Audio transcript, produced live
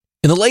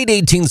In the late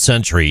 18th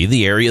century,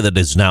 the area that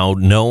is now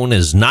known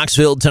as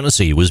Knoxville,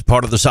 Tennessee, was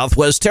part of the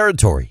Southwest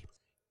Territory.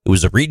 It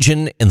was a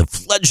region in the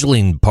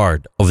fledgling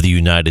part of the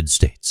United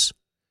States.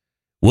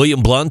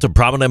 William Blount, a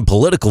prominent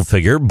political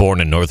figure born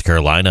in North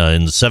Carolina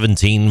in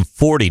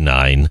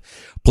 1749,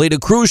 played a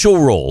crucial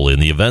role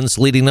in the events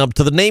leading up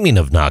to the naming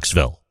of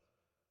Knoxville.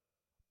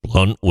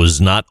 Blount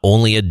was not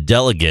only a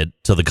delegate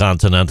to the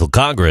Continental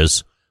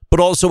Congress, but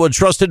also a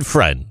trusted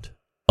friend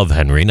of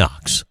Henry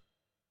Knox.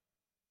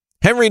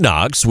 Henry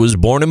Knox was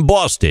born in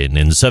Boston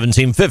in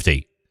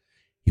 1750.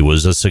 He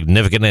was a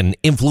significant and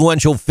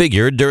influential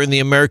figure during the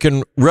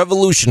American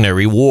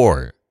Revolutionary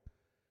War.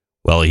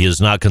 While he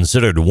is not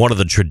considered one of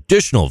the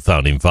traditional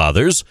founding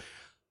fathers,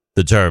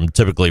 the term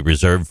typically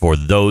reserved for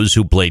those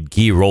who played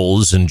key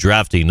roles in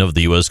drafting of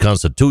the U.S.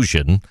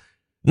 Constitution,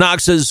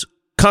 Knox's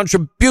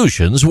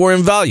contributions were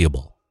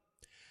invaluable.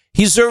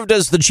 He served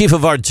as the chief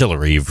of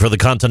artillery for the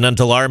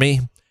Continental Army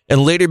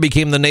and later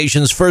became the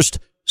nation's first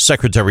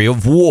Secretary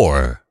of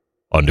War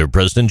under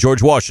President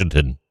George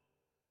Washington.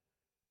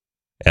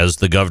 As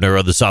the governor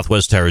of the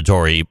Southwest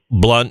Territory,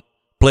 Blount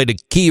played a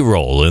key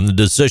role in the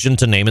decision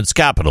to name its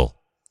capital.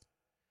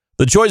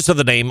 The choice of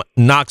the name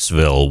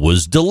Knoxville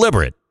was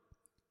deliberate,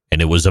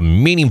 and it was a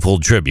meaningful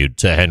tribute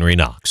to Henry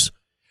Knox,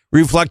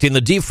 reflecting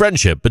the deep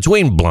friendship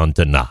between Blount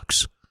and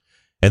Knox,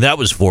 and that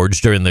was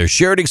forged during their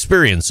shared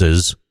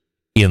experiences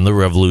in the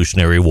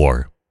Revolutionary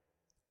War.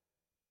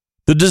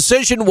 The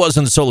decision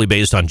wasn't solely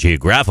based on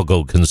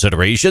geographical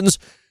considerations,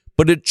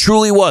 but it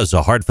truly was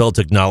a heartfelt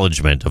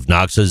acknowledgement of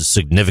Knox's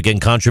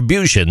significant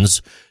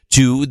contributions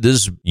to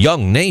this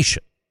young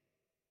nation.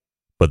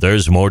 But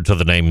there's more to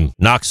the name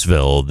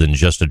Knoxville than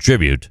just a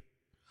tribute.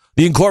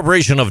 The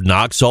incorporation of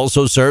Knox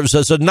also serves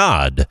as a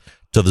nod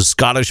to the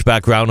Scottish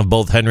background of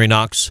both Henry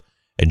Knox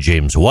and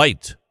James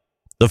White,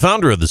 the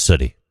founder of the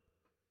city.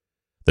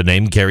 The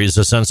name carries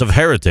a sense of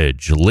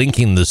heritage,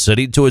 linking the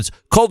city to its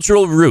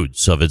cultural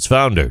roots of its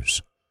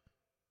founders.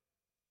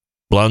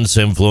 Blount's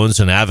influence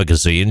and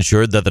advocacy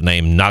ensured that the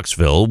name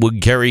Knoxville would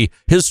carry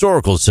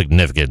historical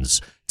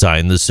significance,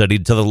 tying the city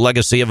to the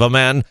legacy of a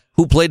man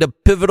who played a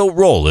pivotal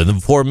role in the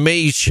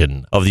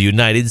formation of the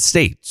United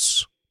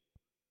States.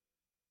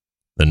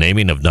 The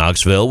naming of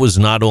Knoxville was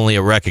not only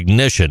a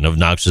recognition of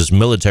Knox's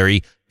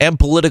military and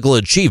political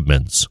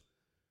achievements,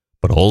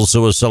 but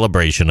also a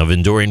celebration of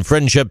enduring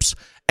friendships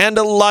and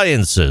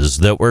alliances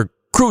that were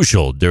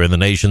crucial during the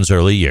nation's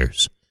early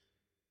years.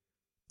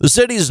 The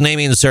city's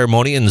naming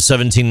ceremony in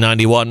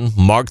 1791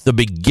 marked the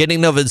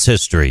beginning of its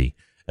history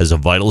as a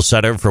vital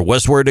center for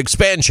westward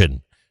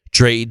expansion,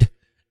 trade,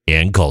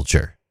 and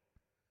culture.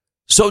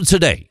 So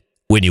today,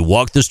 when you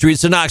walk the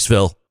streets of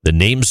Knoxville, the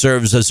name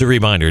serves as a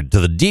reminder to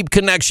the deep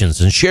connections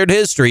and shared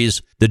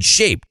histories that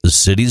shaped the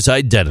city's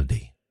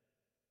identity.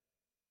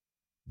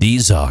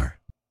 These are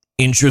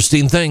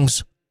Interesting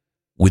Things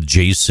with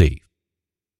JC.